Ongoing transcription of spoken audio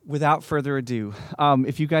without further ado,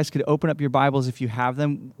 if you guys could open up your Bibles if you have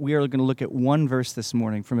them, we are going to look at one verse this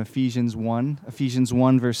morning from Ephesians 1,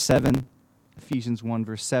 verse 7,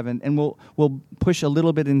 and we'll push a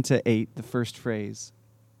little bit into 8, the first phrase.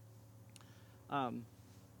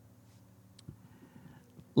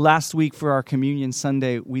 Last week for our Communion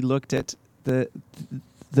Sunday, we looked at the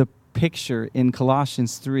picture in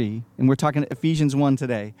Colossians 3, and we're talking Ephesians 1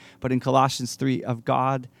 today, but in Colossians 3 of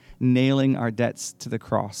God nailing our debts to the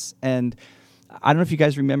cross. And I don't know if you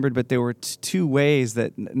guys remembered, but there were two ways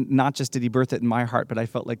that not just did he birth it in my heart, but I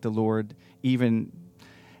felt like the Lord even,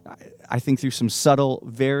 I think through some subtle,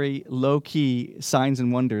 very low-key signs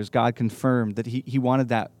and wonders, God confirmed that he wanted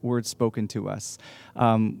that word spoken to us.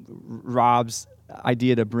 Rob's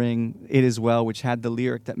idea to bring It Is Well, which had the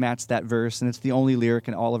lyric that matched that verse, and it's the only lyric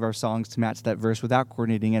in all of our songs to match that verse without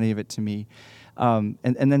coordinating any of it to me. And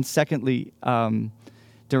then secondly,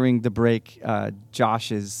 during the break,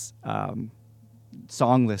 Josh's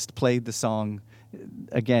song list played the song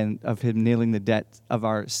again of him nailing the debt of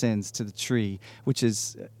our sins to the tree, which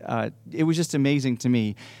is it was just amazing to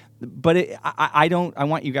me. But I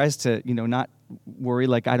want you guys to not worry.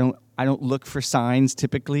 Like I don't look for signs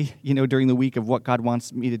typically during the week of what God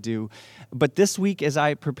wants me to do. But this week, as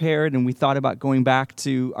I prepared and we thought about going back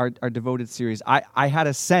to our Devoted series, I had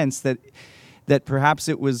a sense that perhaps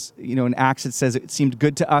it was, in Acts it says it seemed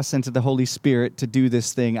good to us and to the Holy Spirit to do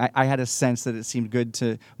this thing. I had a sense that it seemed good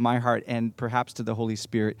to my heart and perhaps to the Holy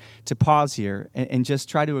Spirit to pause here and just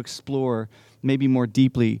try to explore maybe more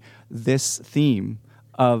deeply this theme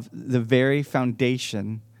of the very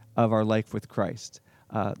foundation of our life with Christ,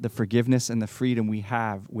 the forgiveness and the freedom we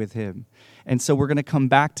have with Him. And so we're going to come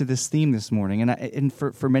back to this theme this morning. And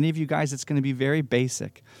for many of you guys, it's going to be very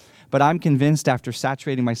basic. But I'm convinced after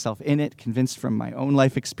saturating myself in it, convinced from my own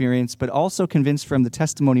life experience, but also convinced from the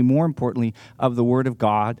testimony, more importantly, of the Word of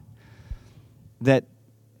God, that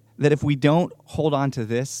if we don't hold on to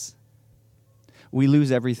this, we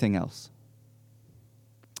lose everything else.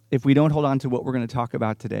 If we don't hold on to what we're going to talk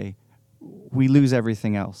about today, we lose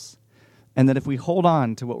everything else. And that if we hold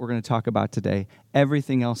on to what we're going to talk about today,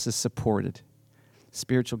 everything else is supported.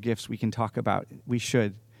 Spiritual gifts we can talk about. We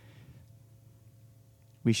should.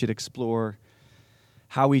 We should explore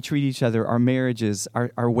how we treat each other, our marriages,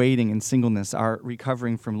 our waiting in singleness, our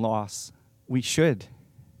recovering from loss. We should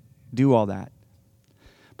do all that.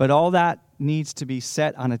 But all that needs to be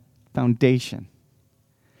set on a foundation.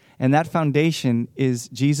 And that foundation is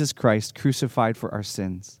Jesus Christ crucified for our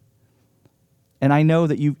sins. And I know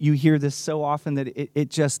that you hear this so often that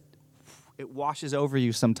it washes over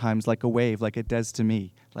you sometimes like a wave, like it does to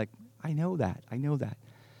me. Like, I know that.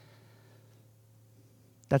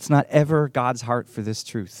 That's not ever God's heart for this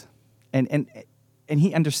truth. And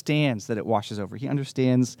He understands that it washes over. He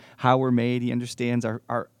understands how we're made. He understands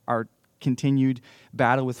our continued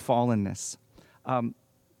battle with fallenness.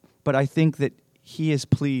 But I think that He is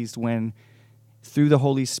pleased when, through the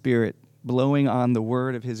Holy Spirit, blowing on the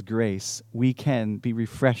word of His grace, we can be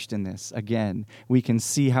refreshed in this again. We can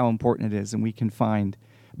see how important it is, and we can find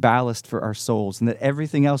ballast for our souls, and that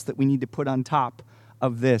everything else that we need to put on top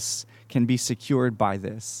of this can be secured by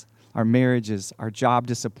this. Our marriages, our job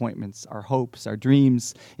disappointments, our hopes, our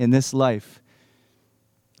dreams in this life,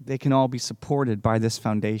 they can all be supported by this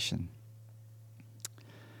foundation.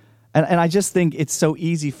 And I just think it's so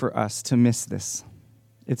easy for us to miss this.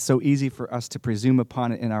 It's so easy for us to presume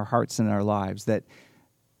upon it in our hearts and our lives that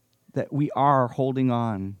we are holding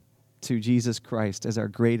on to Jesus Christ as our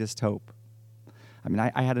greatest hope. I mean,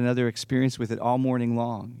 I had another experience with it all morning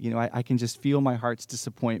long. I can just feel my heart's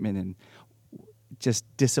disappointment and just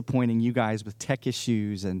disappointing you guys with tech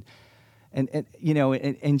issues and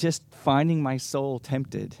just finding my soul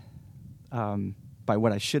tempted by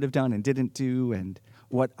what I should have done and didn't do, and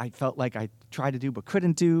what I felt like I tried to do but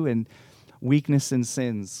couldn't do, and weakness and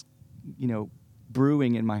sins,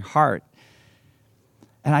 brewing in my heart.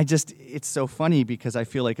 And it's so funny because I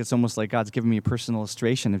feel like it's almost like God's giving me a personal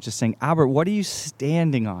illustration of just saying, Albert, what are you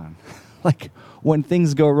standing on? Like when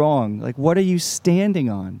things go wrong, like what are you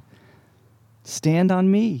standing on? Stand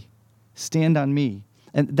on me. Stand on me.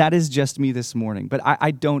 And that is just me this morning. But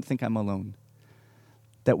I don't think I'm alone.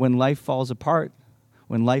 That when life falls apart,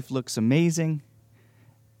 when life looks amazing,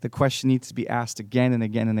 the question needs to be asked again and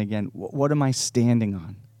again and again. What am I standing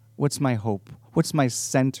on? What's my hope? What's my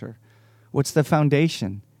center? What's the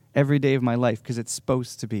foundation every day of my life? Because it's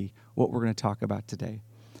supposed to be what we're going to talk about today.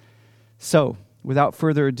 So, without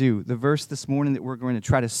further ado, the verse this morning that we're going to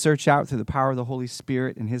try to search out through the power of the Holy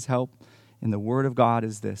Spirit and His help in the Word of God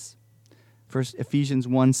is this. First, Ephesians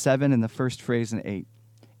 1:7 and the first phrase in 8.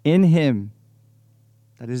 In Him,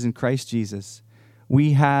 that is in Christ Jesus,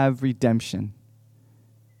 we have redemption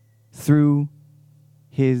through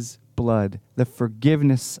his blood, the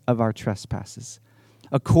forgiveness of our trespasses,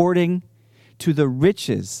 according to the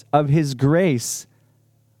riches of his grace,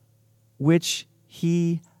 which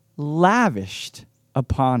he lavished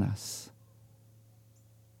upon us.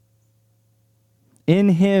 In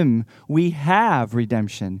him we have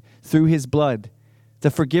redemption through his blood, the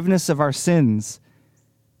forgiveness of our sins,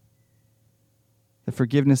 the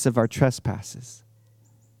forgiveness of our trespasses,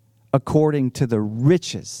 according to the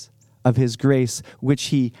riches of his grace, which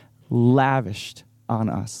he lavished on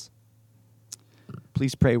us.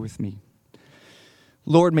 Please pray with me.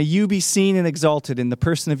 Lord, may you be seen and exalted in the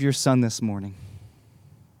person of your Son this morning.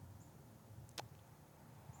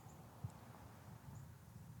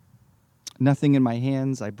 Nothing in my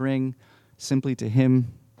hands I bring, simply to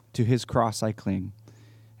him, to his cross I cling.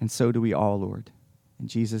 And so do we all, Lord. In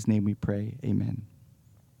Jesus' name we pray, amen.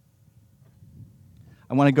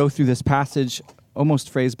 I want to go through this passage almost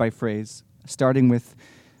phrase by phrase, starting with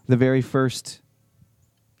the very first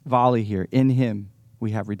volley here. In him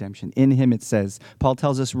we have redemption. In him it says. Paul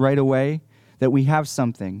tells us right away that we have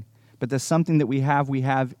something, but the something that we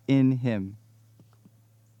have in him.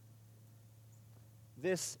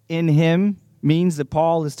 This in him means that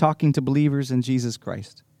Paul is talking to believers in Jesus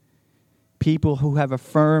Christ. People who have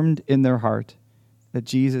affirmed in their heart that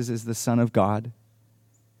Jesus is the Son of God.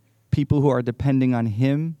 People who are depending on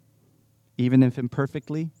him, even if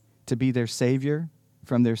imperfectly, to be their Savior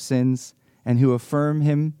from their sins, and who affirm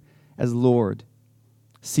him as Lord,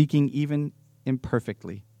 seeking even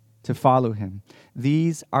imperfectly to follow him.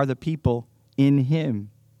 These are the people in him.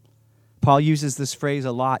 Paul uses this phrase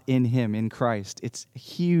a lot, in him, in Christ. It's a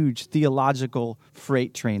huge theological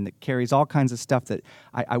freight train that carries all kinds of stuff that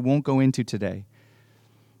I won't go into today.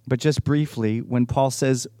 But just briefly, when Paul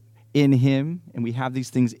says in him, and we have these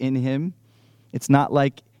things in him, it's not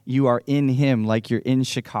like you are in him, like you're in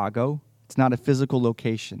Chicago. It's not a physical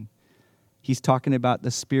location. He's talking about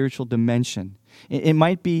the spiritual dimension. It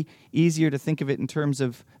might be easier to think of it in terms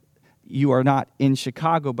of you are not in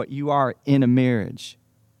Chicago, but you are in a marriage.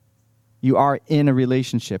 You are in a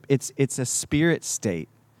relationship. It's a spirit state,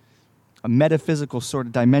 a metaphysical sort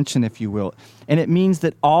of dimension, if you will. And it means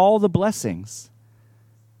that all the blessings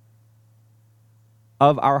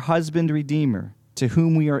of our husband Redeemer, to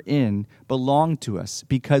whom we are in, belong to us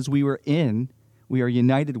because we are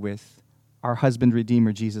united with our husband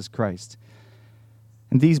Redeemer, Jesus Christ.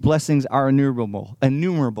 And these blessings are innumerable.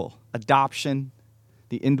 Adoption,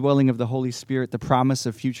 the indwelling of the Holy Spirit, the promise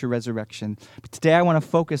of future resurrection. But today I want to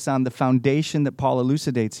focus on the foundation that Paul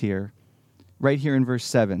elucidates here, right here in verse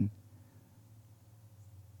 7.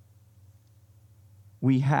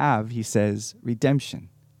 We have, he says, redemption.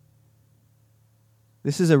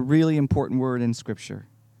 This is a really important word in Scripture.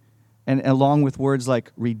 And along with words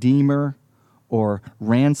like redeemer or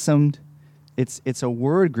ransomed, it's a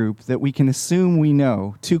word group that we can assume we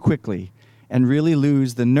know too quickly and really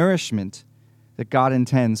lose the nourishment that God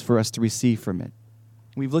intends for us to receive from it.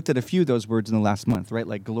 We've looked at a few of those words in the last month, right?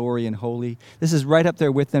 Like glory and holy. This is right up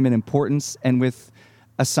there with them in importance and with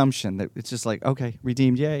assumption that it's just like, okay,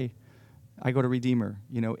 redeemed, yay. I go to Redeemer.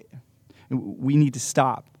 You know, we need to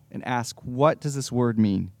stop and ask, what does this word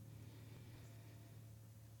mean?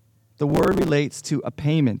 The word relates to a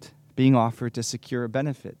payment being offered to secure a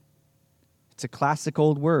benefit. It's a classic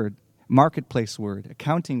old word, marketplace word,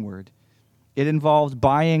 accounting word. It involved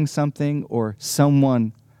buying something or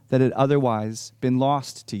someone that had otherwise been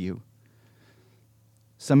lost to you.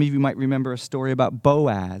 Some of you might remember a story about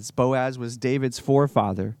Boaz. Boaz was David's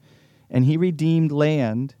forefather, and he redeemed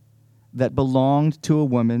land that belonged to a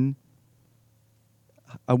woman's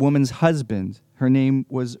husband. Her name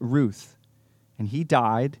was Ruth, and he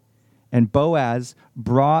died, and Boaz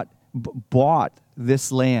bought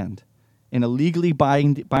this land in a legally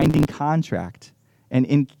binding contract. And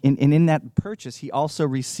in that purchase, he also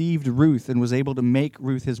received Ruth and was able to make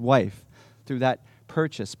Ruth his wife through that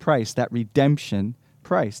purchase price, that redemption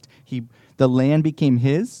price. The land became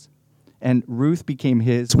his, and Ruth became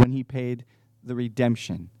his when he paid the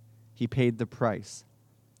redemption. He paid the price.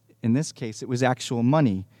 In this case, it was actual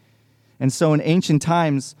money. And so in ancient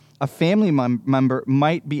times, a family member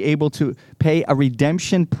might be able to pay a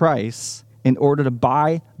redemption price in order to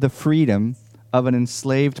buy the freedom of an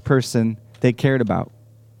enslaved person they cared about.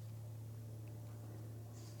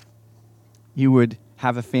 You would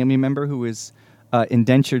have a family member who was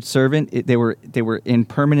indentured servant. They were in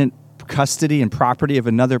permanent custody and property of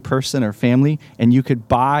another person or family, and you could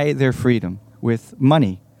buy their freedom with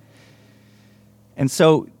money. And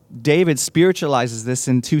so David spiritualizes this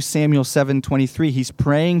in 2 Samuel 7:23. He's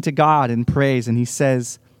praying to God in praise, and he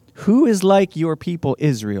says, Who is like your people,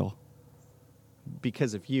 Israel?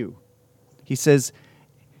 Because of you. He says,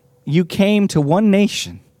 you came to one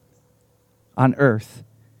nation on earth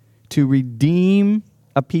to redeem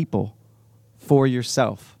a people for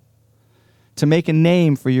yourself, to make a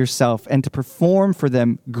name for yourself, and to perform for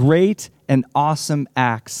them great and awesome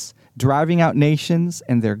acts, driving out nations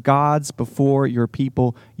and their gods before your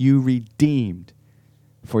people. You redeemed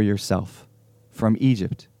for yourself from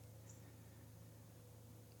Egypt.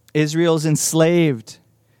 Israel's enslaved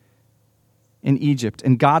in Egypt,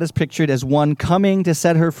 and God is pictured as one coming to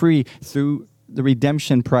set her free through the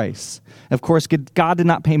redemption price. Of course, God did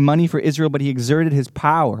not pay money for Israel, but he exerted his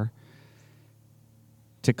power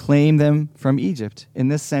to claim them from Egypt. In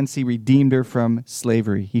this sense, he redeemed her from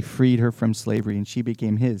slavery. He freed her from slavery, and she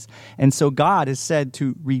became his. And so God is said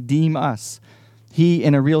to redeem us. He,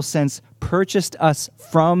 in a real sense, purchased us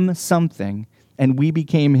from something, and we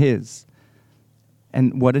became his.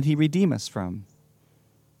 And what did he redeem us from?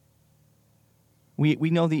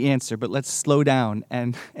 We know the answer, but let's slow down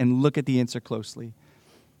and look at the answer closely.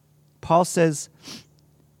 Paul says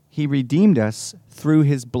he redeemed us through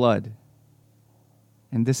his blood.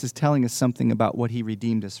 And this is telling us something about what he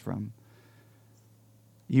redeemed us from.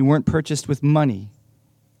 You weren't purchased with money.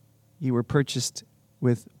 You were purchased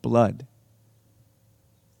with blood.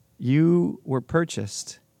 You were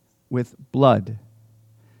purchased with blood.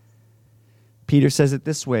 Peter says it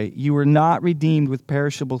this way: you were not redeemed with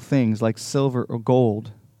perishable things like silver or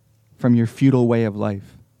gold from your futile way of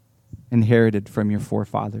life, inherited from your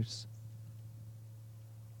forefathers,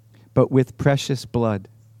 but with precious blood,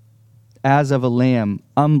 as of a lamb,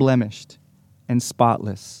 unblemished and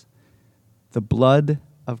spotless, the blood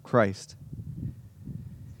of Christ.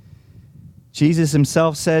 Jesus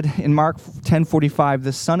himself said in Mark 10:45,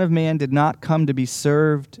 the Son of Man did not come to be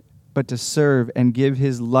served, but to serve and give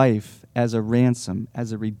his life as a ransom,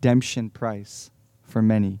 as a redemption price for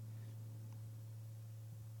many.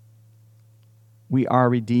 We are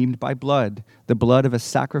redeemed by blood, the blood of a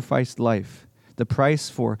sacrificed life. The price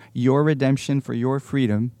for your redemption, for your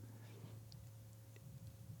freedom,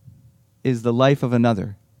 is the life of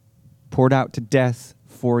another, poured out to death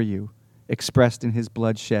for you, expressed in his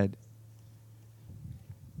blood shed.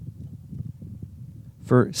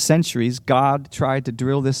 For centuries, God tried to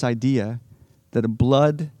drill this idea that a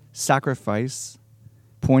blood sacrifice,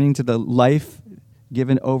 pointing to the life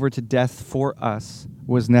given over to death for us,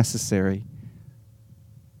 was necessary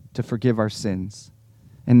to forgive our sins.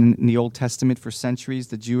 And in the Old Testament, for centuries,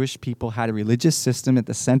 the Jewish people had a religious system at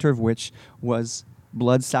the center of which was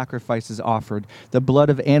blood sacrifices offered. The blood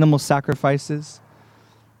of animal sacrifices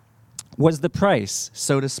was the price,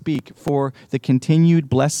 so to speak, for the continued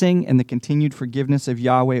blessing and the continued forgiveness of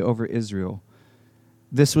Yahweh over Israel.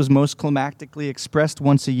 This was most climactically expressed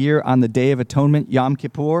once a year on the Day of Atonement, Yom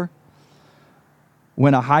Kippur,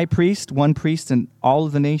 when a high priest, one priest in all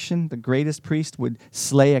of the nation, the greatest priest, would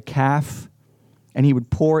slay a calf, and he would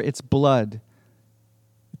pour its blood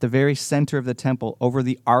at the very center of the temple over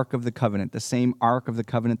the Ark of the Covenant, the same Ark of the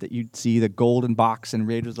Covenant that you'd see, the golden box in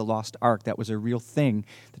Raiders of the Lost Ark. That was a real thing.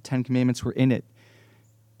 The Ten Commandments were in it.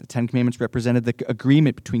 The Ten Commandments represented the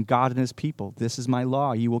agreement between God and his people. This is my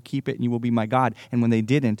law. You will keep it and you will be my God. And when they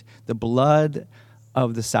didn't, the blood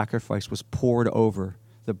of the sacrifice was poured over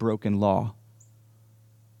the broken law.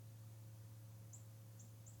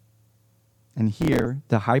 And here,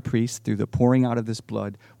 the high priest, through the pouring out of this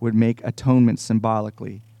blood, would make atonement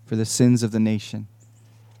symbolically for the sins of the nation.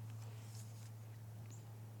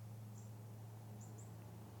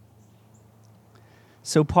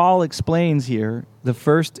 So Paul explains here the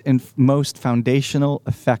first and most foundational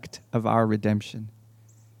effect of our redemption.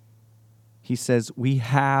 He says, we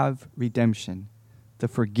have redemption, the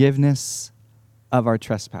forgiveness of our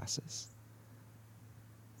trespasses.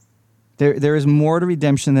 There is more to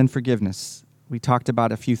redemption than forgiveness. We talked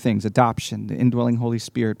about a few things: adoption, the indwelling Holy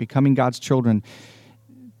Spirit, becoming God's children.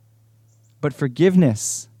 But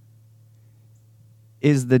forgiveness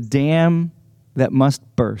is the dam that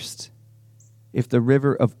must burst if the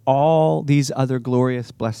river of all these other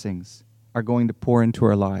glorious blessings are going to pour into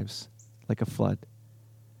our lives like a flood.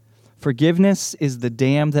 Forgiveness is the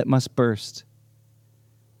dam that must burst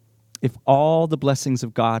if all the blessings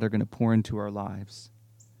of God are going to pour into our lives.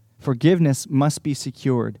 Forgiveness must be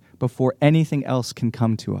secured before anything else can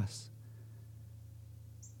come to us.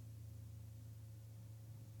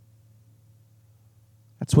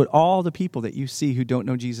 That's what all the people that you see who don't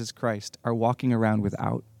know Jesus Christ are walking around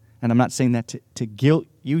without. And I'm not saying that to guilt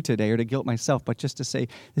you today or to guilt myself, but just to say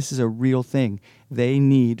this is a real thing. They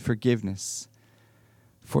need forgiveness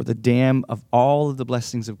for the dam of all of the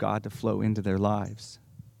blessings of God to flow into their lives.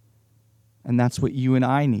 And that's what you and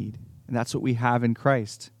I need. And that's what we have in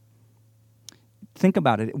Christ. Think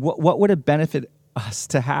about it. What would it benefit us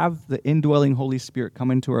to have the indwelling Holy Spirit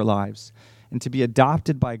come into our lives and to be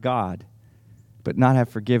adopted by God, but not have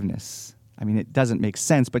forgiveness? I mean, it doesn't make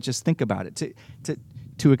sense, but just think about it.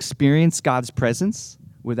 To experience God's presence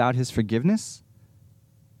without his forgiveness,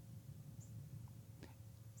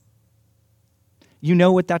 you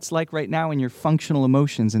know what that's like right now in your functional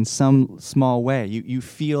emotions in some small way. You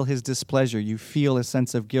feel his displeasure. You feel a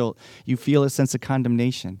sense of guilt. You feel a sense of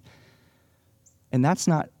condemnation. And that's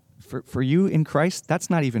not, for you in Christ, that's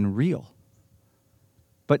not even real.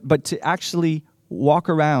 But to actually walk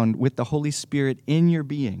around with the Holy Spirit in your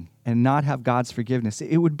being and not have God's forgiveness,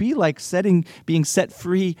 it would be like being set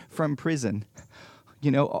free from prison,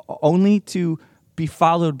 only to be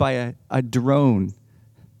followed by a drone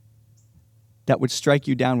that would strike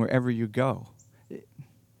you down wherever you go.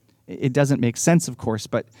 It doesn't make sense, of course,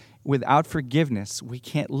 but without forgiveness, we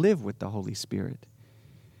can't live with the Holy Spirit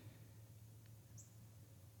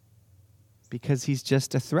because he's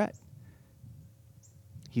just a threat.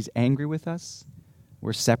 He's angry with us.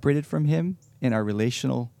 We're separated from him in our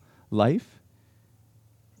relational life.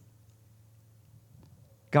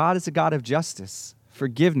 God is a God of justice.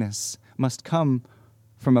 Forgiveness must come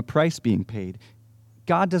from a price being paid.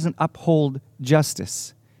 God doesn't uphold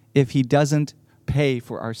justice if he doesn't pay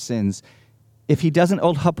for our sins. If he doesn't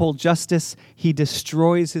uphold justice, he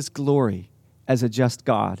destroys his glory as a just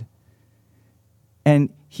God. And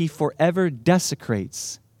he forever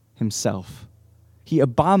desecrates himself. He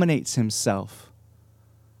abominates himself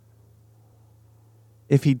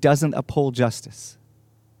if he doesn't uphold justice.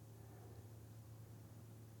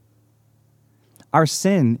 Our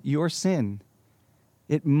sin, your sin,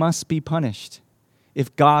 it must be punished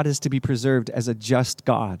if God is to be preserved as a just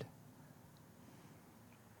God.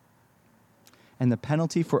 And the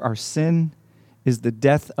penalty for our sin is the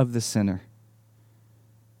death of the sinner,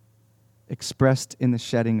 expressed in the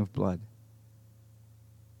shedding of blood.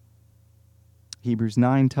 Hebrews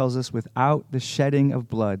 9 tells us without the shedding of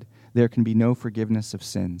blood, there can be no forgiveness of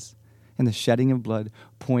sins. And the shedding of blood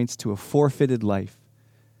points to a forfeited life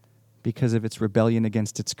because of its rebellion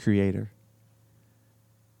against its Creator.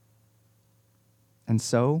 And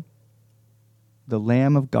so, the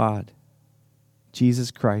Lamb of God, Jesus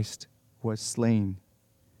Christ, was slain.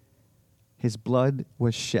 His blood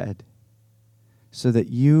was shed so that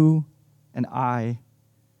you and I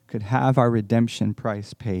could have our redemption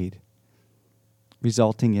price paid,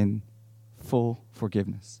 resulting in full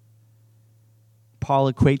forgiveness.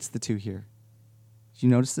 Paul equates the two here. Did you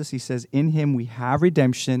notice this? He says, in him we have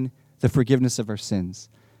redemption, the forgiveness of our sins.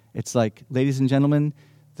 It's like, ladies and gentlemen,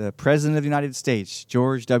 the President of the United States,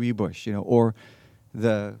 George W. Bush, or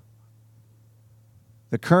the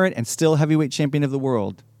current and still heavyweight champion of the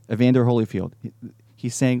world, Evander Holyfield.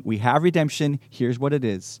 He's saying, we have redemption, here's what it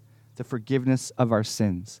is, the forgiveness of our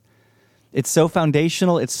sins. It's so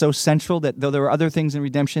foundational, it's so central that though there are other things in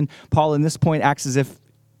redemption, Paul in this point acts as if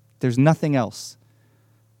there's nothing else.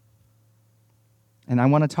 And I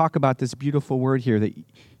want to talk about this beautiful word here that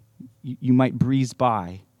you might breeze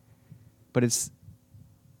by, but it's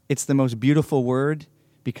the most beautiful word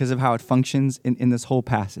because of how it functions in this whole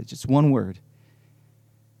passage. It's one word.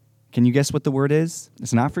 Can you guess what the word is?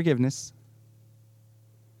 It's not forgiveness.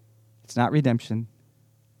 It's not redemption.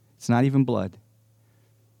 It's not even blood.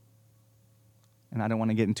 And I don't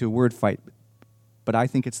want to get into a word fight, but I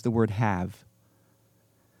think it's the word have.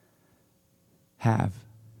 Have.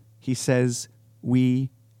 He says, we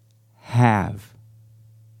have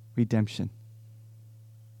redemption,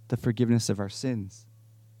 the forgiveness of our sins.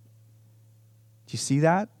 Do you see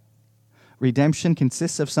that? Redemption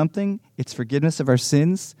consists of something. It's forgiveness of our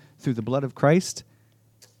sins through the blood of Christ.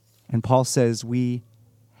 And Paul says, we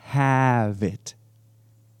have it.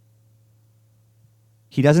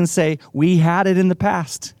 He doesn't say, we had it in the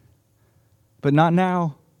past, but not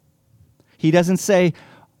now. He doesn't say,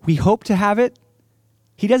 we hope to have it.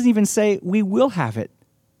 He doesn't even say, we will have it.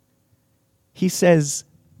 He says,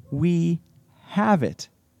 we have it.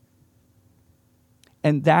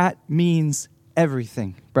 And that means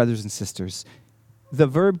everything, brothers and sisters. The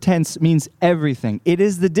verb tense means everything. It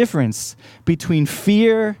is the difference between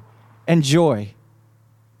fear and joy.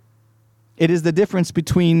 It is the difference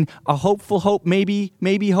between a hopeful hope, maybe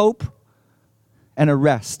hope, and a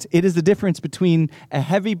rest. It is the difference between a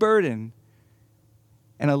heavy burden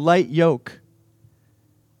and a light yoke.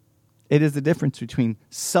 It is the difference between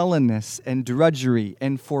sullenness and drudgery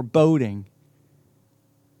and foreboding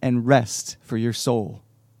and rest for your soul.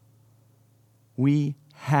 We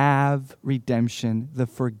have redemption, the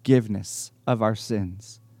forgiveness of our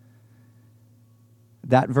sins.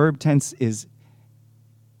 That verb tense is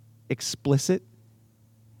explicit,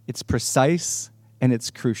 it's precise, and it's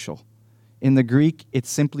crucial. In the Greek, it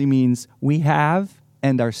simply means we have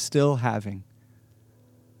and are still having.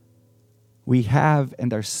 We have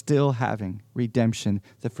and are still having redemption,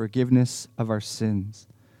 the forgiveness of our sins.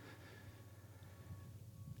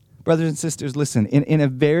 Brothers and sisters, listen, in a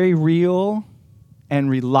very real and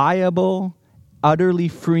reliable, utterly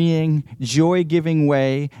freeing, joy-giving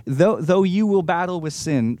way, though you will battle with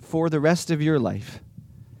sin for the rest of your life,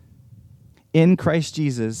 in Christ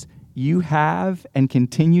Jesus, you have and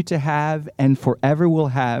continue to have and forever will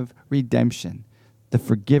have redemption, the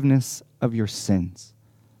forgiveness of your sins.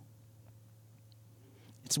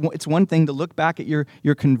 It's one thing to look back at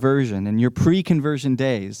your conversion and your pre-conversion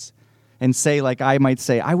days and say, like I might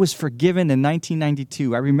say, I was forgiven in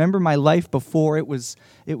 1992. I remember my life before it was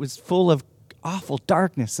full of awful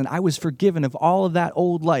darkness, and I was forgiven of all of that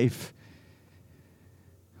old life.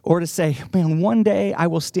 Or to say, man, one day I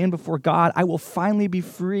will stand before God. I will finally be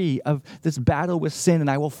free of this battle with sin, and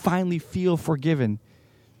I will finally feel forgiven.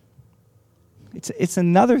 It's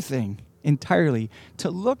another thing entirely to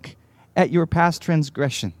look at your past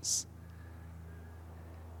transgressions,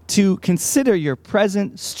 to consider your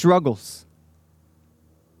present struggles,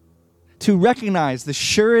 to recognize the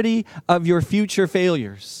surety of your future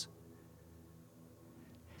failures,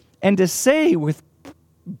 and to say with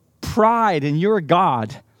pride in your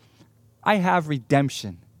God, I have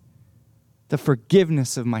redemption, the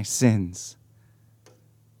forgiveness of my sins.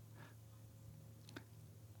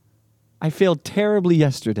 I failed terribly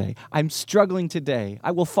yesterday. I'm struggling today.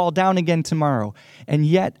 I will fall down again tomorrow. And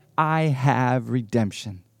yet I have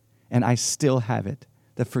redemption, and I still have it,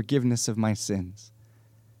 the forgiveness of my sins.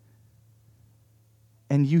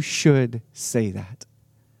 And you should say that.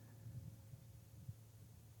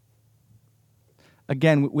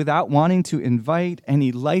 Again, without wanting to invite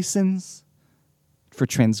any license for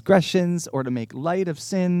transgressions or to make light of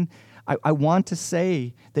sin, I want to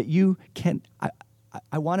say that you can...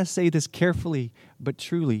 I want to say this carefully, but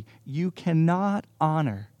truly, you cannot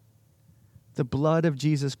honor the blood of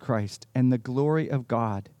Jesus Christ and the glory of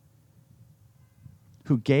God,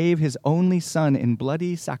 who gave his only Son in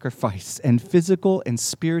bloody sacrifice and physical and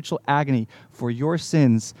spiritual agony for your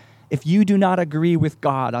sins. If you do not agree with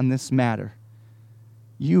God on this matter,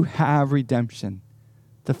 you have redemption,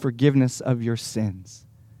 the forgiveness of your sins.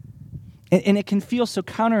 And it can feel so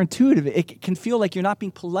counterintuitive. It can feel like you're not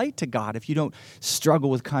being polite to God if you don't struggle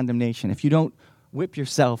with condemnation, if you don't whip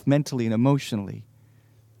yourself mentally and emotionally,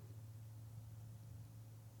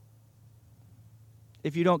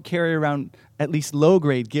 if you don't carry around at least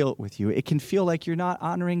low-grade guilt with you. It can feel like you're not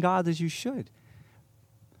honoring God as you should.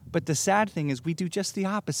 But the sad thing is we do just the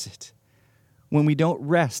opposite when we don't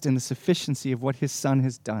rest in the sufficiency of what his Son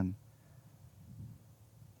has done.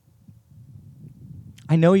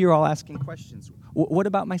 I know you're all asking questions. What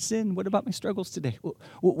about my sin? What about my struggles today?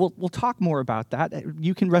 We'll talk more about that.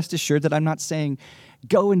 You can rest assured that I'm not saying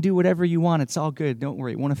go and do whatever you want. It's all good. Don't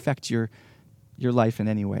worry. It won't affect your life in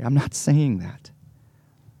any way. I'm not saying that.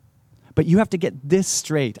 But you have to get this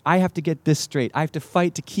straight. I have to get this straight. I have to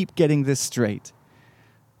fight to keep getting this straight.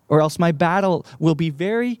 Or else my battle will be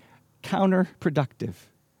very counterproductive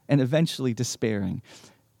and eventually despairing.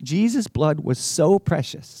 Jesus' blood was so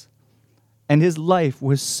precious, and his life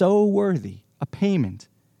was so worthy a payment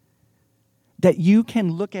that you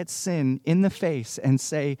can look at sin in the face and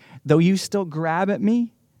say, though you still grab at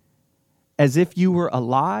me as if you were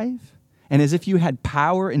alive and as if you had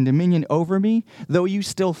power and dominion over me, though you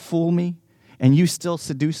still fool me and you still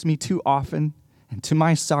seduce me too often, and to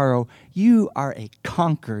my sorrow, you are a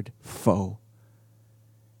conquered foe.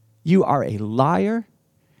 You are a liar,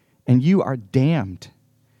 and you are damned,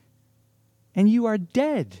 and you are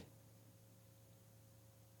dead.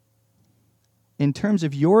 In terms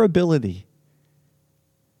of your ability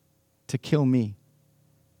to kill me,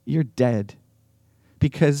 you're dead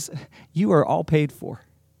because you are all paid for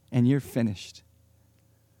and you're finished.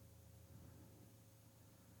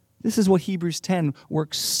 This is what Hebrews 10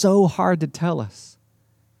 works so hard to tell us.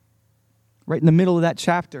 Right in the middle of that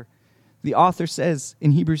chapter, the author says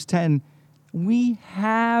in Hebrews 10, we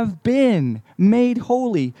have been made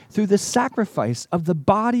holy through the sacrifice of the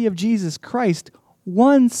body of Jesus Christ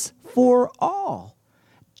once for all.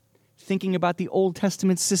 Thinking about the Old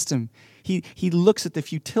Testament system, he looks at the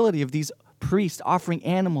futility of these priests offering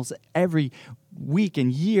animals every week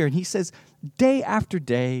and year, and he says, day after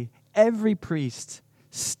day, every priest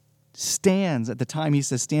stands at the time. He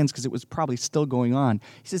says stands because it was probably still going on.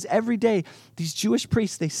 He says every day these Jewish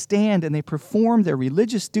priests, they stand and they perform their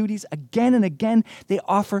religious duties again and again. They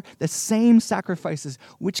offer the same sacrifices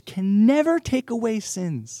which can never take away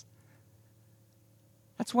sins.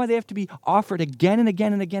 That's why they have to be offered again and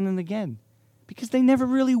again and again and again, because they never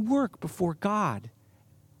really work before God.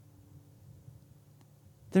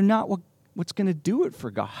 They're not what's going to do it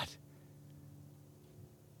for God.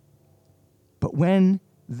 But when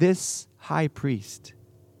this high priest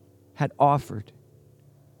had offered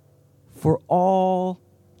for all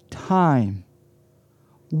time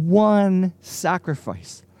one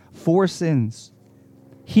sacrifice for sins,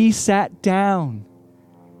 he sat down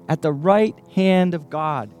at the right hand of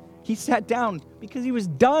God. He sat down because he was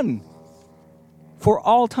done for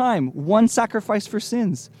all time. One sacrifice for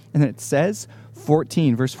sins. And then it says,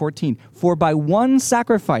 verse 14, for by one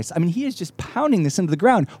sacrifice, he is just pounding this into the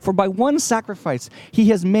ground. For by one sacrifice, he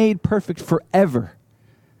has made perfect forever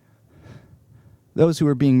those who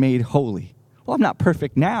are being made holy. Well, I'm not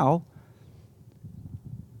perfect now.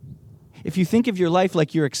 If you think of your life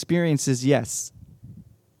like your experiences, yes,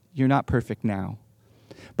 you're not perfect now.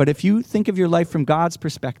 But if you think of your life from God's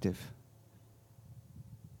perspective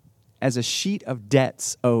as a sheet of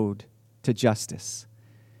debts owed to justice,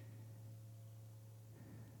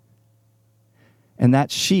 and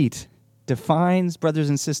that sheet defines, brothers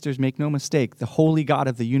and sisters, make no mistake, the holy God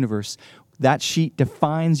of the universe, that sheet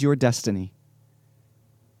defines your destiny.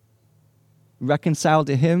 Reconciled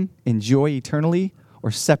to him in joy eternally,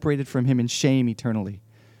 or separated from him in shame eternally.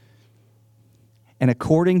 And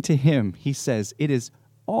according to him, he says, it is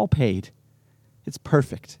all paid. It's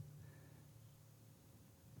perfect.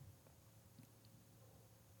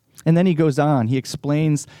 And then he goes on. He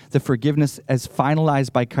explains the forgiveness as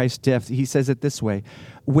finalized by Christ's death. He says it this way: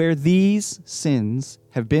 where these sins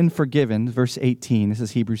have been forgiven, verse 18, this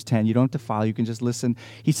is Hebrews 10, you don't have to follow, you can just listen.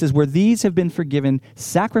 He says, where these have been forgiven,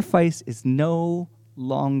 sacrifice is no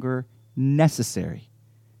longer necessary.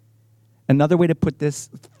 Another way to put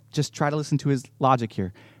this, just try to listen to his logic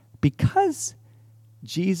here. Because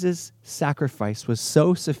Jesus' sacrifice was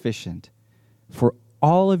so sufficient for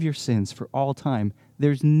all of your sins for all time,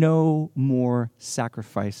 there's no more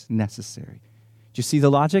sacrifice necessary. Do you see the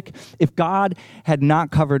logic? If God had not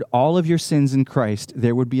covered all of your sins in Christ,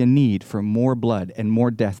 there would be a need for more blood and more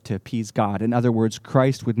death to appease God. In other words,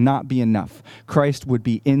 Christ would not be enough. Christ would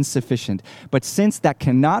be insufficient. But since that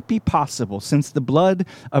cannot be possible, since the blood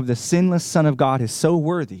of the sinless Son of God is so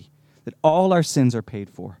worthy that all our sins are paid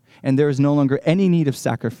for, and there is no longer any need of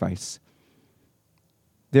sacrifice,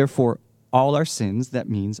 therefore, all our sins, that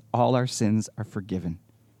means all our sins are forgiven.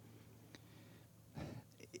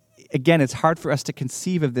 Again, it's hard for us to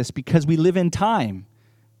conceive of this because we live in time.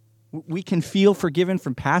 We can feel forgiven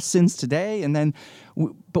from past sins today,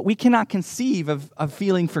 but we cannot conceive of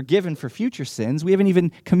feeling forgiven for future sins. We haven't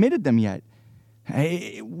even committed them yet.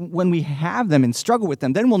 When we have them and struggle with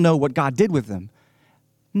them, then we'll know what God did with them.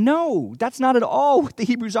 No, that's not at all what the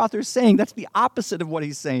Hebrews author is saying. That's the opposite of what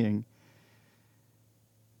he's saying.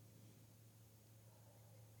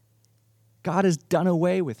 God has done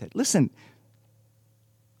away with it. Listen,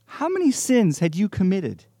 how many sins had you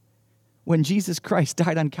committed when Jesus Christ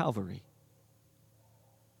died on Calvary?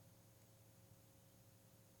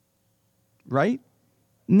 Right?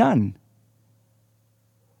 None.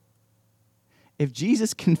 If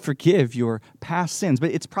Jesus can forgive your past sins, but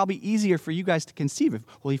it's probably easier for you guys to conceive of,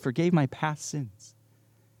 well, he forgave my past sins.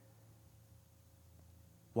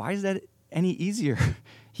 Why is that any easier?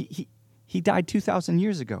 He died 2,000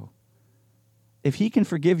 years ago. If he can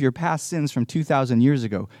forgive your past sins from 2,000 years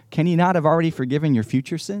ago, can he not have already forgiven your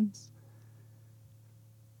future sins?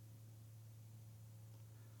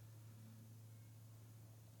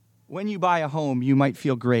 When you buy a home, you might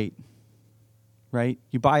feel great, right?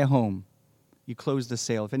 You buy a home, you close the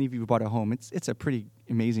sale. If any of you bought a home, it's a pretty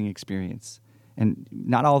amazing experience. And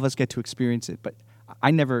not all of us get to experience it, but I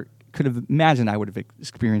never could have imagined I would have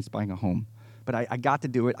experienced buying a home. But I got to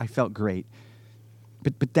do it. I felt great.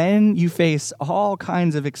 But then you face all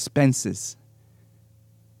kinds of expenses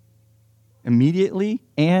immediately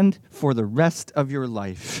and for the rest of your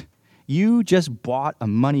life. You just bought a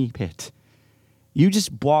money pit. You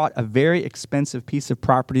just bought a very expensive piece of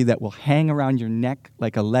property that will hang around your neck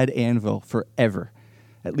like a lead anvil forever,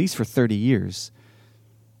 at least for 30 years.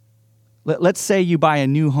 Let's say you buy a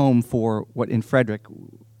new home for, what in Frederick,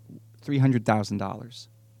 $300,000.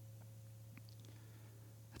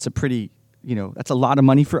 That's a pretty... that's a lot of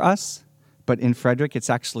money for us, but in Frederick, it's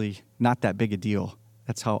actually not that big a deal.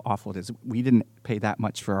 That's how awful it is. We didn't pay that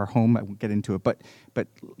much for our home. I won't get into it, but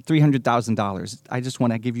 $300,000. I just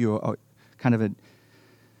want to give you a kind of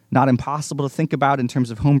not impossible to think about in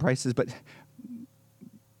terms of home prices, but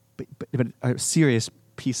a serious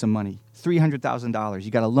piece of money. $300,000.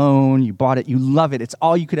 You got a loan, you bought it, you love it. It's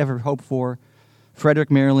all you could ever hope for.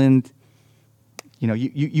 Frederick, Maryland,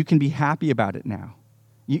 you can be happy about it now.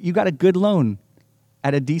 You got a good loan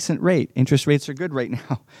at a decent rate. Interest rates are good right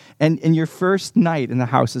now. And your first night in the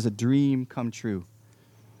house is a dream come true.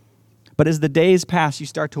 But as the days pass, you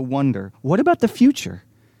start to wonder, what about the future?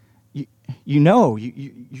 You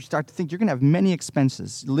start to think you're going to have many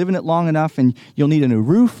expenses. You live in it long enough, and you'll need a new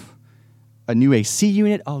roof, a new AC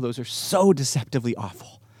unit. Oh, those are so deceptively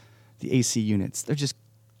awful, the AC units. They're just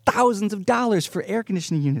thousands of dollars for air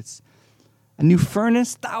conditioning units. A new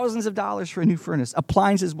furnace, thousands of dollars for a new furnace.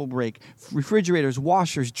 Appliances will break. Refrigerators,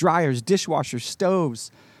 washers, dryers, dishwashers,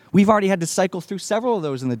 stoves. We've already had to cycle through several of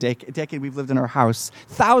those in the decade we've lived in our house.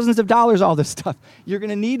 Thousands of dollars, all this stuff. You're going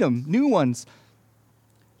to need them, new ones.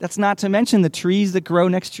 That's not to mention the trees that grow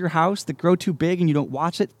next to your house that grow too big and you don't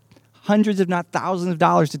watch it. Hundreds, if not thousands of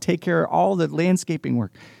dollars to take care of all the landscaping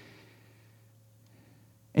work.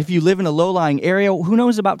 If you live in a low-lying area, who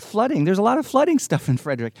knows about flooding? There's a lot of flooding stuff in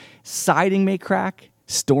Frederick. Siding may crack,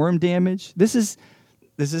 storm damage. This is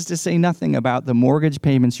to say nothing about the mortgage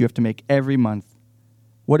payments you have to make every month.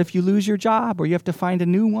 What if you lose your job or you have to find a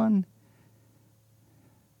new one?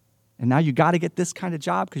 And now you got to get this kind of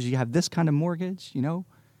job because you have this kind of mortgage,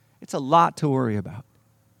 It's a lot to worry about.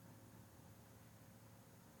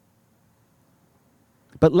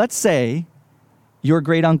 But let's say your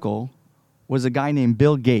great uncle was a guy named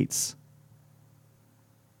Bill Gates.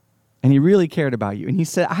 And he really cared about you. And he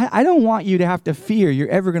said, I don't want you to have to fear you're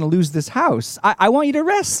ever going to lose this house. I want you to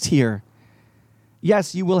rest here.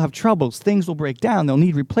 Yes, you will have troubles. Things will break down. They'll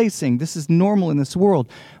need replacing. This is normal in this world.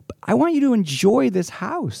 But I want you to enjoy this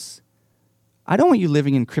house. I don't want you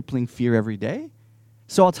living in crippling fear every day.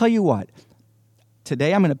 So I'll tell you what.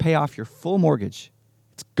 Today I'm going to pay off your full mortgage.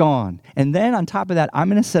 It's gone. And then on top of that, I'm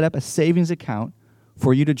going to set up a savings account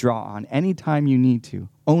for you to draw on anytime you need to,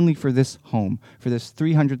 only for this home, for this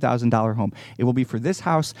 $300,000 home. It will be for this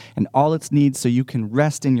house and all its needs so you can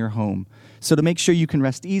rest in your home. So to make sure you can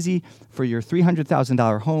rest easy for your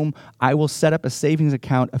 $300,000 home, I will set up a savings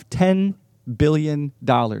account of $10 billion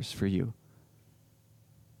for you.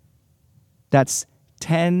 That's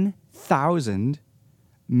 $10,000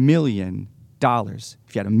 million.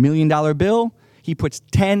 If you had $1 million bill, he puts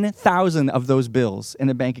 10,000 of those bills in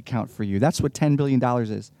a bank account for you. That's what $10 billion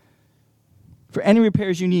is. For any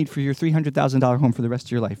repairs you need for your $300,000 home for the rest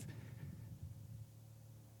of your life.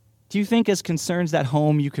 Do you think as concerns that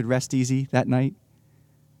home you could rest easy that night?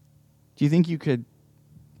 Do you think you could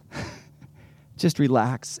just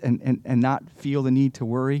relax and not feel the need to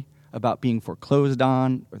worry about being foreclosed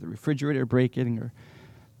on or the refrigerator breaking or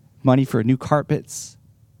money for new carpets?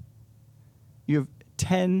 You have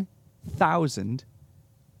 $10,000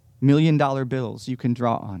 million bills you can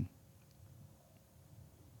draw on.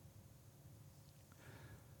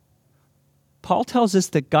 Paul tells us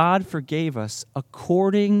that God forgave us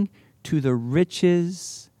according to the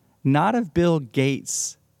riches, not of Bill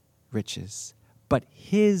Gates' riches, but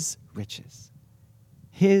his riches,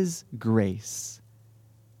 his grace.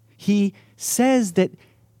 He says that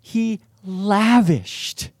he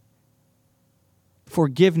lavished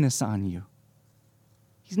forgiveness on you.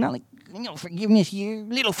 He's not like, forgiveness here,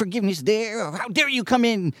 little forgiveness there. How dare you come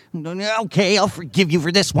in? Okay, I'll forgive you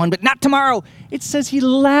for this one, but not tomorrow. It says he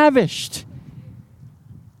lavished.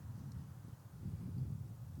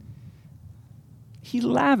 He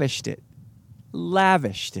lavished it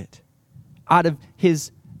out of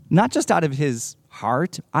his, not just out of his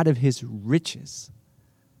heart, out of his riches.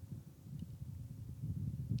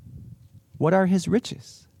 What are his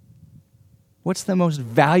riches? What's the most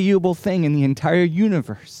valuable thing in the entire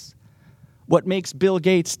universe? What makes Bill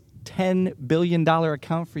Gates' $10 billion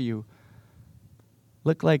account for you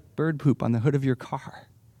look like bird poop on the hood of your car?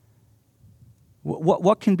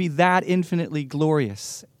 What can be that infinitely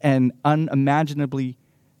glorious and unimaginably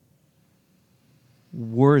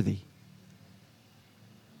worthy?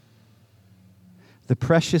 The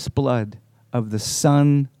precious blood of the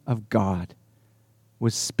Son of God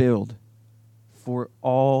was spilled for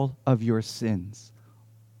all of your sins,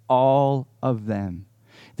 all of them.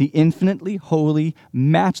 The infinitely holy,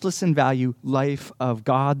 matchless in value life of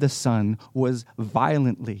God the Son was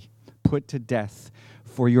violently put to death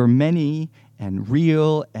for your many and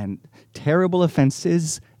real and terrible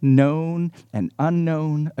offenses, known and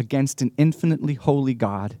unknown, against an infinitely holy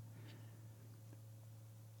God.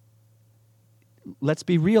 Let's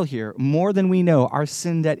be real here. More than we know, our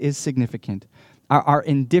sin debt is significant. Our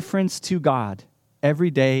indifference to God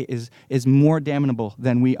every day is more damnable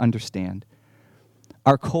than we understand.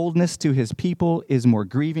 Our coldness to his people is more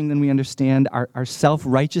grieving than we understand. Our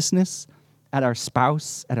self-righteousness at our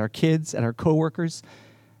spouse, at our kids, at our coworkers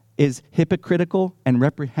is hypocritical and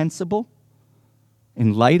reprehensible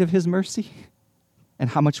in light of his mercy and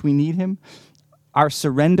how much we need him. Our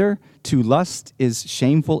surrender to lust is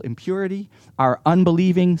shameful impurity. Our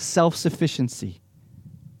unbelieving self-sufficiency,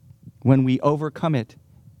 when we overcome it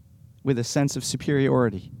with a sense of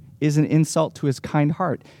superiority, is an insult to his kind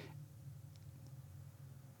heart.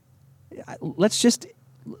 Let's just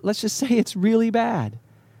say it's really bad.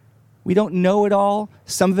 We don't know it all.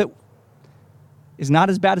 Some of it is not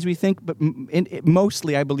as bad as we think, but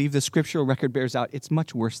mostly, I believe, the scriptural record bears out it's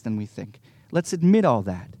much worse than we think. Let's admit all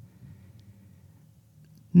that.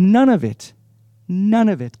 None of it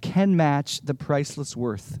can match the priceless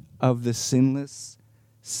worth of the sinless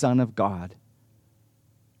Son of God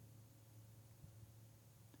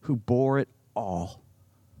who bore it all.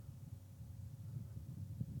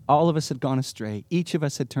 All of us had gone astray. Each of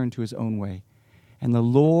us had turned to his own way. And the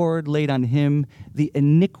Lord laid on him the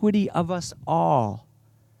iniquity of us all.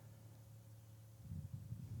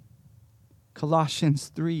 Colossians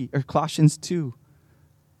 2,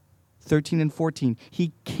 13 and 14.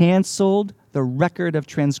 He canceled the record of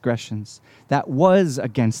transgressions that was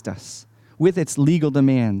against us with its legal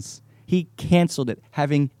demands. He canceled it,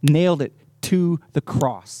 having nailed it to the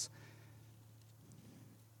cross.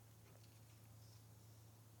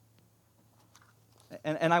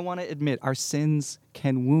 And I want to admit, our sins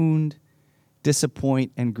can wound,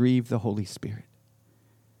 disappoint, and grieve the Holy Spirit.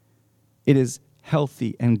 It is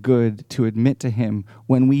healthy and good to admit to him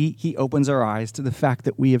when he opens our eyes to the fact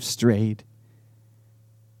that we have strayed.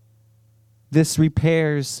 This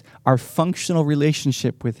repairs our functional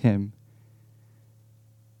relationship with him.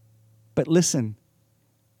 But listen,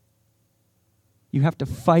 you have to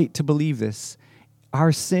fight to believe this.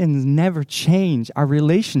 Our sins never change our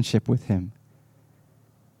relationship with him.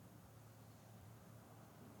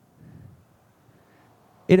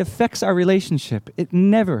 It affects our relationship. It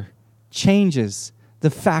never changes the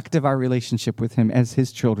fact of our relationship with him as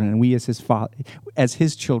his children, and we as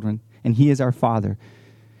his children, and he is our Father.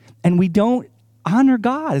 And we don't honor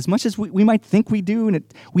God as much as we might think we do, and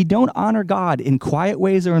we don't honor God in quiet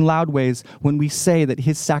ways or in loud ways when we say that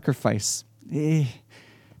his sacrifice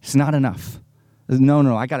it's not enough.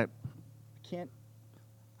 No, I can't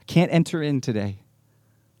enter in today.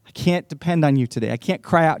 I can't depend on you today. I can't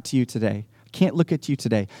cry out to you today. Can't look at you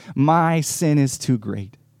today. My sin is too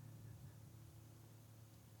great.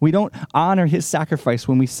 We don't honor his sacrifice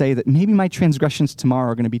when we say that maybe my transgressions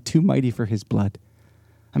tomorrow are going to be too mighty for his blood.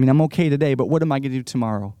 I mean, I'm okay today, but what am I going to do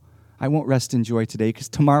tomorrow? I won't rest in joy today because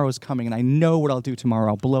tomorrow is coming and I know what I'll do tomorrow.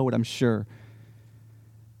 I'll blow it, I'm sure.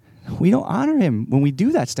 We don't honor him when we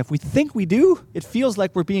do that stuff. We think we do. It feels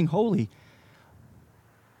like we're being holy.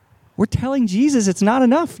 We're telling Jesus it's not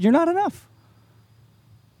enough. You're not enough.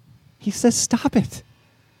 He says, stop it.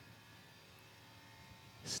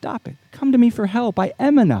 Stop it. Come to me for help. I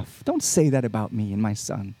am enough. Don't say that about me and my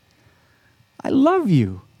son. I love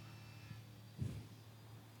you.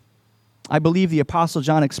 I believe the Apostle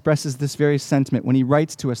John expresses this very sentiment when he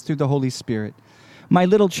writes to us through the Holy Spirit. My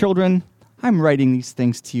little children, I'm writing these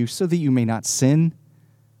things to you so that you may not sin.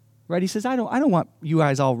 Right? He says, I don't want you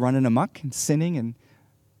guys all running amok and sinning and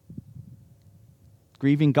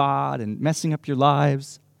grieving God and messing up your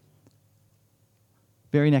lives.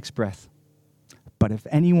 Very next breath. But if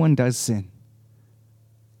anyone does sin,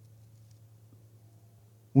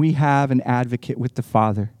 we have an advocate with the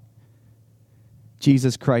Father,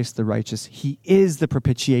 Jesus Christ the righteous. He is the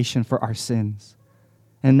propitiation for our sins,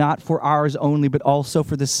 and not for ours only, but also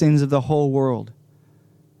for the sins of the whole world.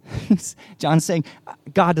 John's saying,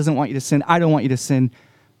 God doesn't want you to sin. I don't want you to sin.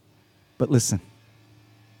 But listen,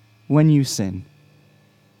 when you sin,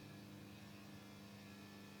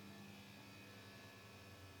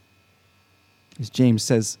 as James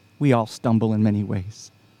says, we all stumble in many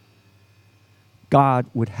ways. God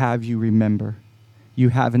would have you remember you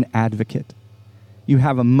have an advocate. You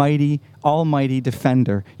have a mighty, almighty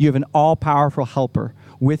defender. You have an all-powerful helper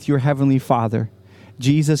with your heavenly Father,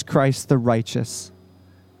 Jesus Christ the righteous.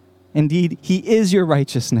 Indeed, he is your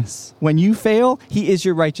righteousness. When you fail, he is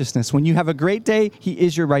your righteousness. When you have a great day, he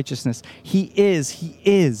is your righteousness. He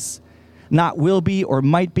is, not will be or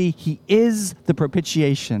might be. He is the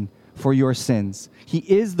propitiation for your sins. He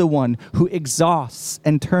is the one who exhausts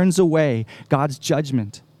and turns away God's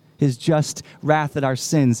judgment. His just wrath at our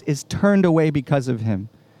sins is turned away because of him.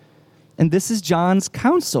 And this is John's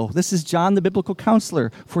counsel. This is John, the biblical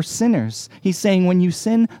counselor for sinners. He's saying, when you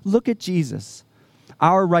sin, look at Jesus,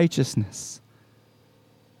 our righteousness.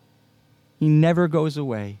 He never goes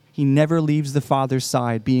away. He never leaves the Father's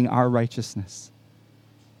side, being our righteousness.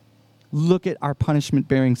 Look at our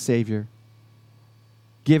punishment-bearing Savior,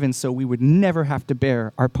 given so we would never have to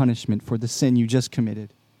bear our punishment for the sin you just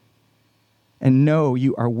committed. And know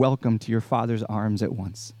you are welcome to your Father's arms at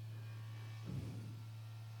once.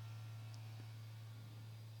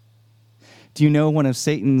 Do you know one of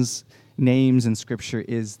Satan's names in Scripture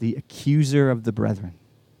is the accuser of the brethren?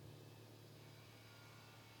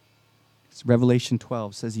 It's Revelation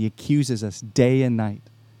 12 says he accuses us day and night.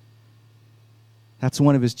 That's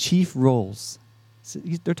one of his chief roles.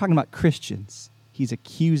 They're talking about Christians. He's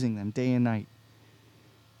accusing them day and night.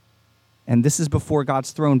 And this is before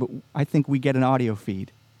God's throne, but I think we get an audio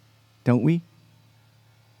feed, don't we?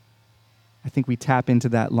 I think we tap into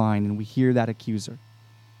that line and we hear that accuser.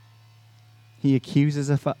 He accuses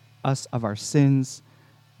us of our sins,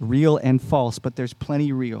 real and false, but there's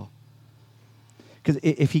plenty real. Because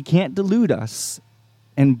if he can't delude us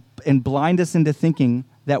and blind us into thinking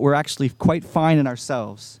that we're actually quite fine in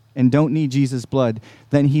ourselves and don't need Jesus' blood,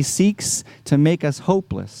 then he seeks to make us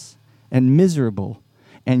hopeless and miserable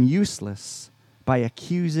and useless by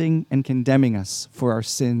accusing and condemning us for our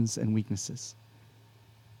sins and weaknesses.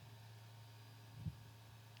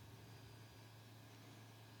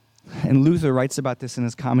 And Luther writes about this in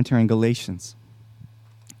his commentary on Galatians.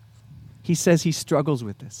 He says he struggles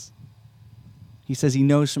with this. He says he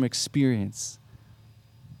knows from experience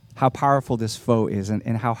how powerful this foe is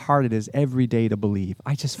and how hard it is every day to believe.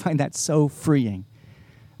 I just find that so freeing.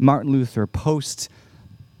 Martin Luther, post-12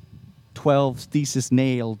 thesis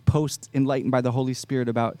nailed, post-enlightened by the Holy Spirit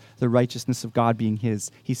about the righteousness of God being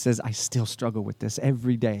his, he says, I still struggle with this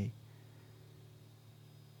every day.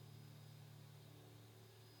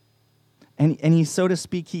 And he, so to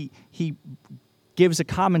speak, he gives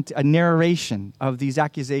a narration of these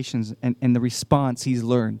accusations and the response he's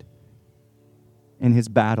learned in his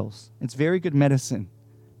battles. It's very good medicine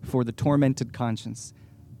for the tormented conscience.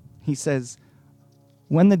 He says,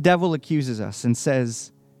 when the devil accuses us and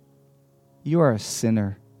says, you are a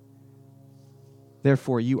sinner,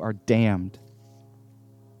 therefore you are damned,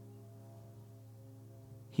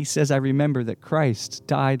 he says, I remember that Christ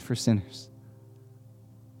died for sinners.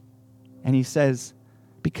 And he says,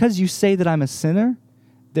 because you say that I'm a sinner,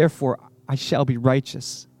 therefore I shall be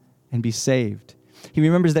righteous and be saved. He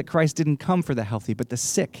remembers that Christ didn't come for the healthy, but the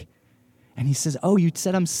sick. And he says, oh, you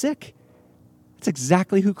said I'm sick? That's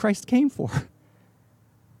exactly who Christ came for.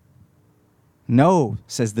 No,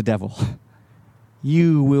 says the devil,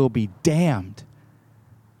 you will be damned.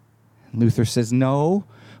 Luther says, no,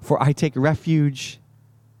 for I take refuge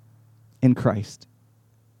in Christ,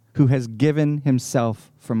 who has given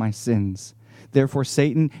himself for my sins. Therefore,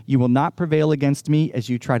 Satan, you will not prevail against me as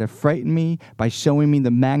you try to frighten me by showing me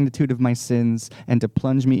the magnitude of my sins and to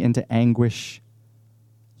plunge me into anguish,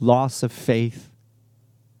 loss of faith,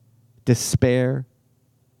 despair,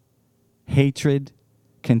 hatred,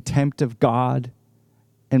 contempt of God,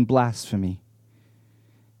 and blasphemy.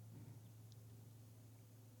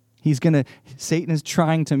 Satan is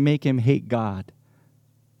trying to make him hate God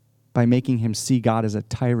by making him see God as a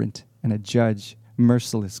tyrant and a judge,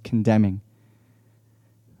 merciless, condemning.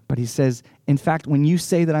 But he says, in fact, when you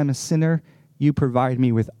say that I'm a sinner, you provide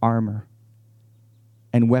me with armor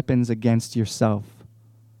and weapons against yourself.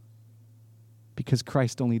 Because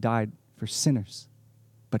Christ only died for sinners,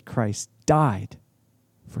 but Christ died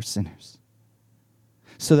for sinners,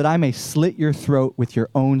 so that I may slit your throat with your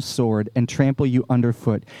own sword and trample you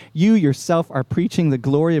underfoot. You yourself are preaching the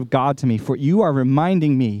glory of God to me, for you are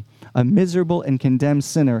reminding me, a miserable and condemned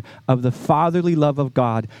sinner, of the fatherly love of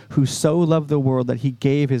God, who so loved the world that he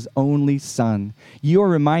gave his only Son. You are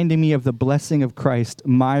reminding me of the blessing of Christ,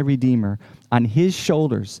 my Redeemer. On his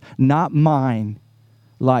shoulders, not mine,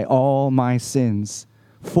 lie all my sins.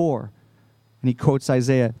 For, and he quotes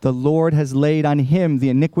Isaiah, the Lord has laid on him the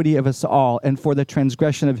iniquity of us all, and for the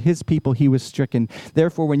transgression of his people he was stricken.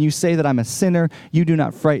 Therefore, when you say that I'm a sinner, you do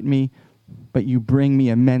not frighten me, but you bring me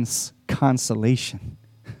immense consolation.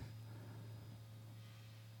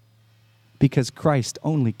 Because Christ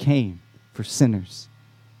only came for sinners.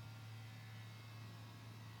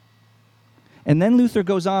 And then Luther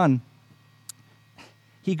goes on.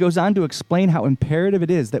 He goes on to explain how imperative it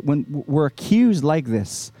is that when we're accused like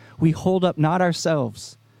this, we hold up not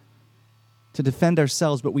ourselves to defend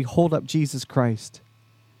ourselves, but we hold up Jesus Christ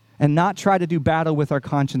and not try to do battle with our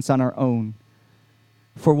conscience on our own.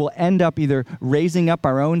 For we'll end up either raising up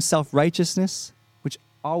our own self-righteousness, which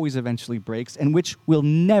always eventually breaks, and which will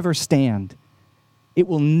never stand. It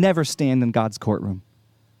will never stand in God's courtroom.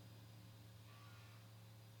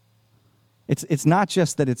 It's not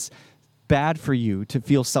just that it's bad for you to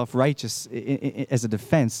feel self-righteous as a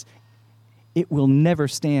defense, it will never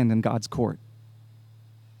stand in God's court.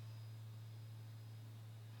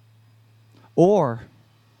 Or,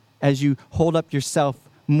 as you hold up yourself,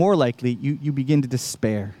 more likely you begin to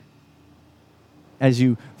despair. As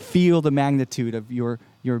you feel the magnitude of your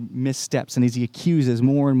missteps, and as he accuses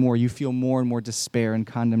more and more, you feel more and more despair and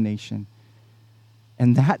condemnation.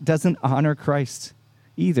 And that doesn't honor Christ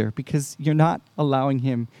either, because you're not allowing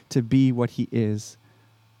him to be what he is,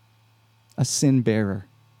 a sin bearer.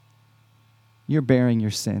 You're bearing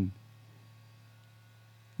your sin.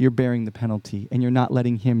 You're bearing the penalty, and you're not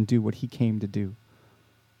letting him do what he came to do.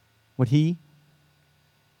 What he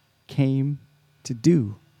came to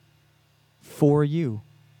do for you.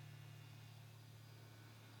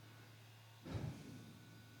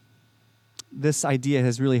 This idea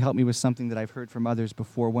has really helped me with something that I've heard from others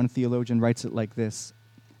before. One theologian writes it like this: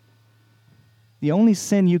 the only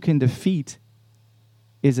sin you can defeat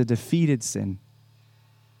is a defeated sin.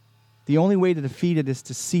 The only way to defeat it is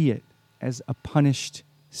to see it as a punished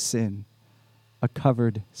sin, a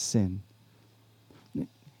covered sin.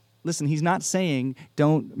 Listen, he's not saying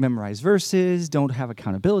don't memorize verses, don't have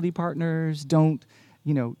accountability partners, don't,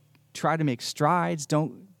 try to make strides,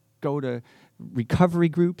 don't go to recovery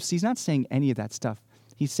groups. He's not saying any of that stuff.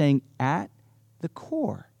 He's saying at the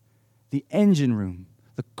core, the engine room,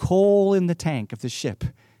 the coal in the tank of the ship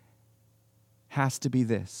has to be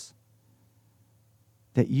this: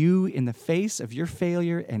 that you, in the face of your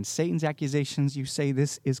failure and Satan's accusations, you say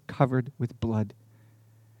this is covered with blood.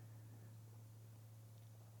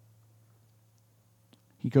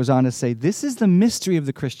 He goes on to say, this is the mystery of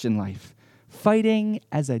the Christian life, fighting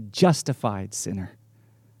as a justified sinner.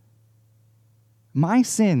 My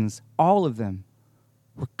sins, all of them,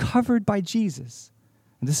 were covered by Jesus.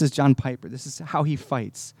 And this is John Piper. This is how he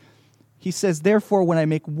fights. He says, therefore, when I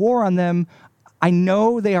make war on them, I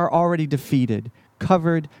know they are already defeated,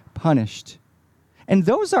 covered, punished. And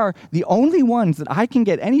those are the only ones that I can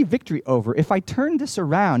get any victory over if I turn this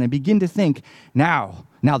around and begin to think, now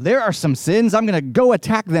there are some sins, I'm going to go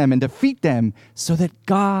attack them and defeat them so that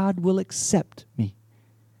God will accept me.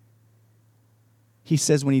 He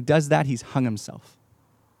says when he does that, he's hung himself.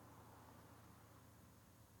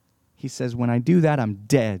 He says, when I do that, I'm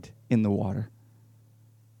dead in the water.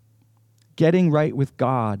 Getting right with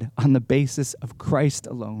God on the basis of Christ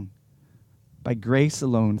alone, by grace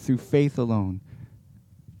alone, through faith alone,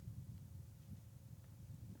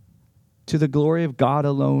 to the glory of God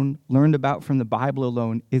alone, learned about from the Bible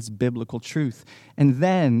alone, is biblical truth. And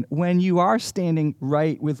then, when you are standing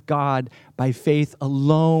right with God by faith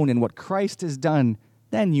alone in what Christ has done,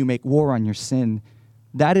 then you make war on your sin.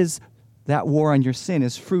 That war on your sin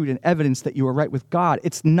is fruit and evidence that you are right with God.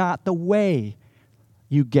 It's not the way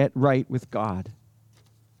you get right with God.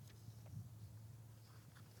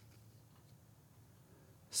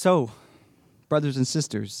 So, brothers and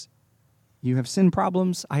sisters, you have sin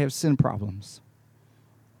problems, I have sin problems.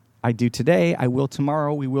 I do today, I will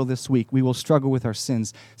tomorrow, we will this week. We will struggle with our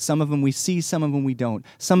sins. Some of them we see, some of them we don't.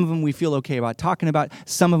 Some of them we feel okay about talking about.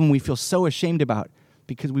 Some of them we feel so ashamed about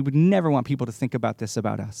because we would never want people to think about this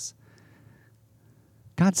about us.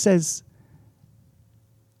 God says,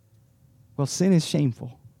 well, sin is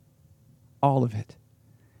shameful. All of it.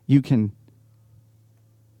 You can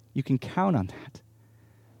count on that.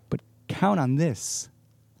 But count on this.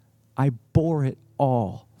 I bore it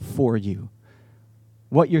all for you.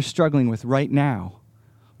 What you're struggling with right now,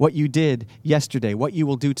 what you did yesterday, what you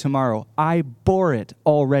will do tomorrow, I bore it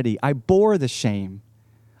already. I bore the shame.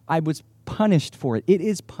 I was punished for it. It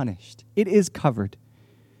is punished. It is covered.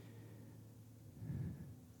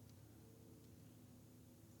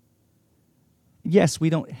 Yes, we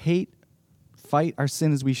don't fight our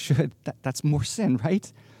sin as we should. That's more sin,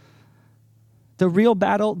 right? The real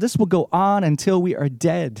battle, this will go on until we are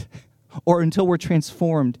dead or until we're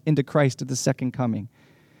transformed into Christ at the second coming.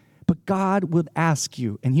 But God would ask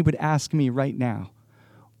you, and he would ask me right now,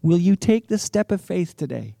 will you take the step of faith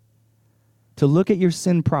today to look at your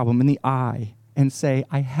sin problem in the eye and say,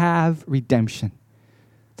 I have redemption,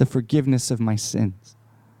 the forgiveness of my sins?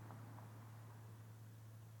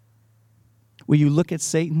 Will you look at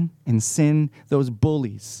Satan and sin, those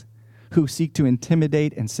bullies who seek to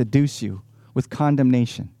intimidate and seduce you with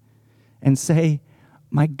condemnation, and say,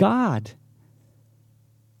 my God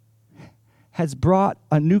has brought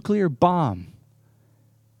a nuclear bomb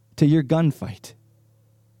to your gunfight.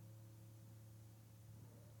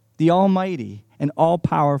 The almighty and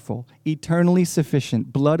all-powerful, eternally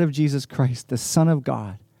sufficient blood of Jesus Christ, the Son of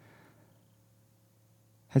God,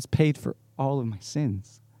 has paid for all of my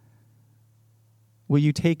sins. Will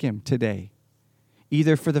you take him today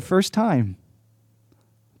either for the first time,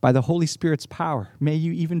 by the Holy Spirit's power. May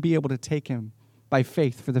you even be able to take him by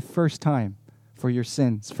faith for the first time for your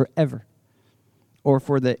sins forever, or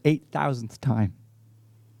for the 8,000th time.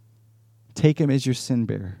 Take him as your sin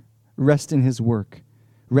bearer. Rest in his work.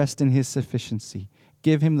 Rest in his sufficiency.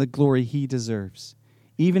 Give him the glory he deserves,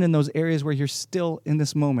 even in those areas where you're still in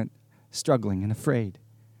this moment struggling and afraid.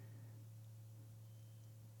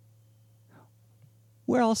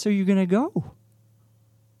 Where else are you going to go?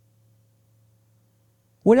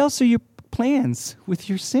 What else are your plans with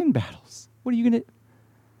your sin battles? What are you going to...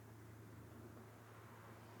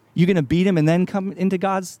 You going to beat him and then come into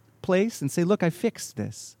God's place and say, look, I fixed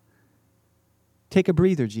this. Take a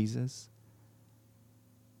breather, Jesus.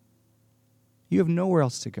 You have nowhere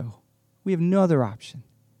else to go. We have no other option.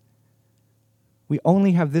 We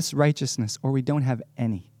only have this righteousness, or we don't have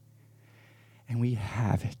any. And we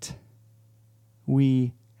have it.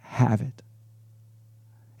 We have it.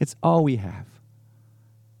 It's all we have.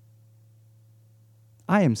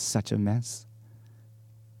 I am such a mess.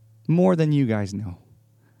 More than you guys know.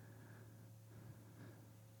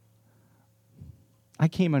 I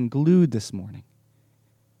came unglued this morning.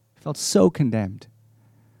 I felt so condemned.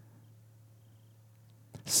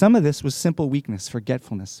 Some of this was simple weakness,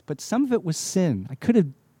 forgetfulness, but some of it was sin. I could have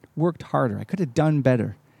worked harder. I could have done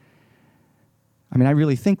better. I mean, I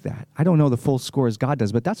really think that. I don't know the full score as God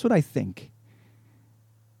does, but that's what I think.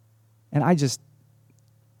 And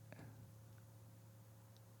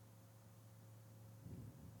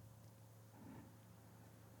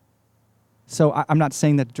So I'm not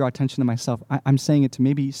saying that to draw attention to myself. I'm saying it to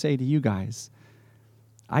maybe say to you guys,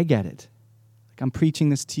 I get it. Like, I'm preaching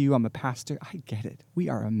this to you. I'm a pastor. I get it. We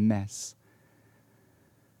are a mess.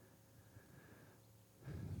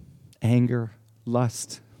 Anger,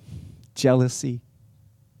 lust, jealousy,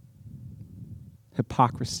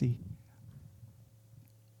 hypocrisy.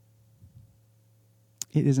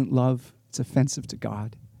 It isn't love. It's offensive to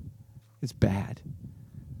God. It's bad.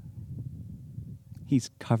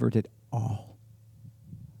 He's covered it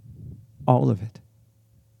all of it.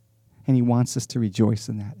 And he wants us to rejoice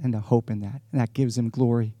in that and to hope in that. And that gives him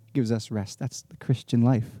glory, gives us rest. That's the Christian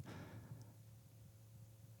life.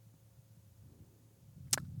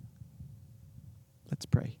 Let's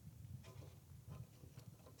pray.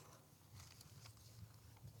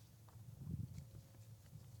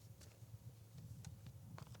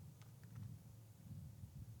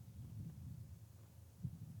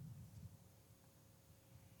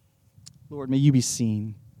 Lord, may you be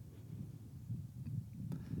seen.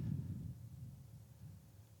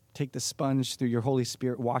 Take the sponge through your Holy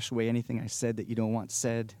Spirit, wash away anything I said that you don't want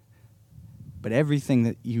said, but everything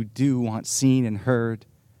that you do want seen and heard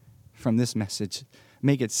from this message,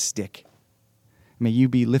 make it stick. May you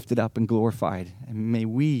be lifted up and glorified, and may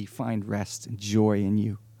we find rest and joy in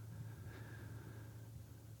you.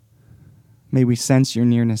 May we sense your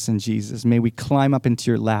nearness in Jesus. May we climb up into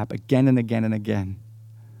your lap again and again and again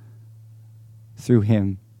through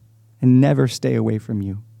him and never stay away from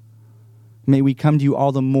you. May we come to you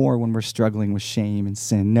all the more when we're struggling with shame and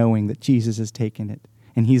sin, knowing that Jesus has taken it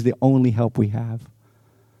and he's the only help we have.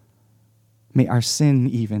 May our sin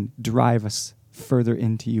even drive us further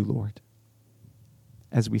into you, Lord,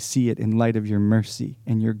 as we see it in light of your mercy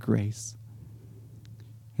and your grace.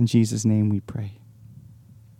 In Jesus' name we pray.